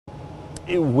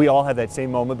We all had that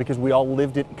same moment because we all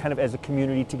lived it kind of as a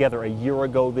community together a year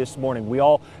ago this morning. We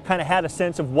all kind of had a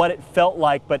sense of what it felt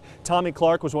like, but Tommy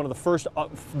Clark was one of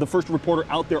the first reporter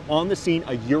out there on the scene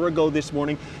a year ago this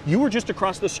morning. You were just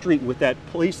across the street with that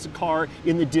police car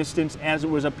in the distance as it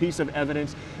was a piece of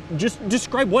evidence. Just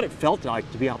describe what it felt like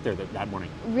to be out there that morning.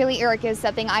 Really, Eric, is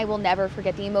something I will never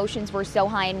forget. The emotions were so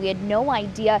high and we had no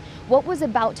idea what was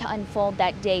about to unfold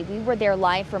that day. We were there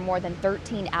live for more than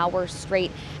 13 hours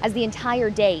straight as the entire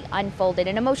day unfolded,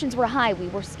 and emotions were high. We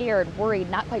were scared, worried,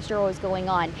 not quite sure what was going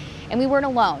on, and we weren't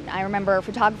alone. I remember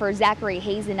photographer Zachary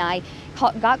Hayes and I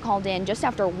got called in just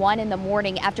after 1 in the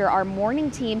morning after our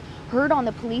morning team heard on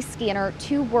the police scanner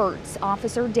 2 words: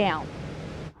 officer down.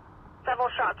 Several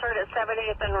shots heard at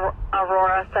 70th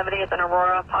and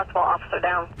Aurora, possible officer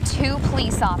down. 2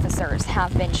 police officers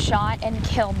have been shot and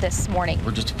killed this morning.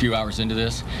 We're just a few hours into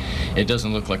this. It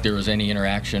doesn't look like there was any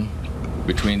interaction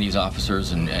between these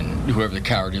officers and whoever the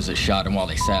coward is that shot them while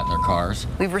they sat in their cars.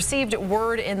 We've received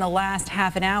word in the last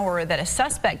half an hour that a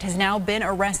suspect has now been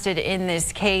arrested in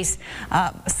this case.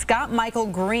 Scott Michael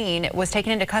Green was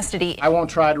taken into custody. I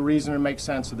won't try to reason and make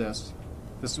sense of this.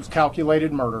 This was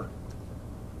calculated murder.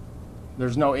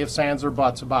 There's no ifs, ands, or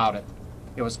buts about it.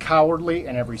 It was cowardly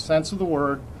in every sense of the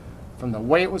word, from the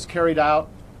way it was carried out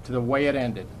to the way it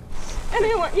ended. And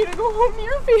I want you to go home to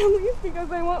your families because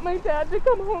I want my dad to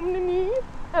come home to me,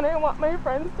 and I want my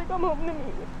friends to come home to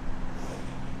me.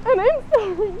 And I'm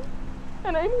sorry,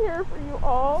 and I'm here for you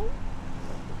all.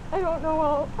 I don't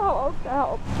know how else to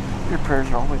help. Your prayers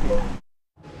are all with you.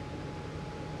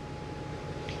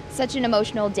 Such an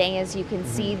emotional day, as you can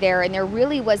see there, and there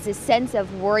really was this sense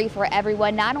of worry for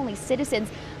everyone, not only citizens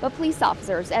but police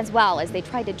officers as well, as they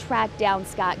tried to track down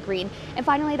Scott Green, and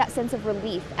finally that sense of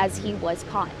relief as he was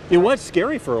caught. It was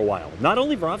scary for a while, not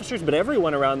only for officers but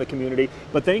everyone around the community,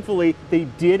 but thankfully they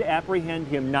did apprehend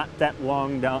him not that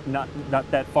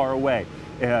far away.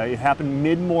 It happened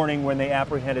mid-morning when they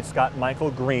apprehended Scott Michael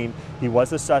Green. He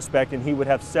was a suspect, and he would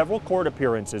have several court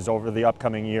appearances over the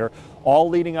upcoming year, all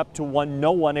leading up to one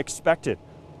no one expected.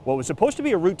 What was supposed to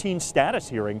be a routine status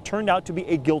hearing turned out to be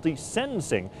a guilty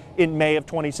sentencing in May of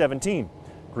 2017.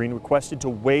 Green requested to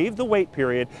waive the wait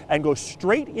period and go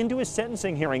straight into his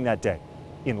sentencing hearing that day.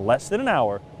 In less than an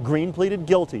hour, Green pleaded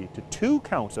guilty to 2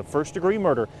 counts of first-degree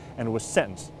murder and was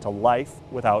sentenced to life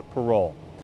without parole.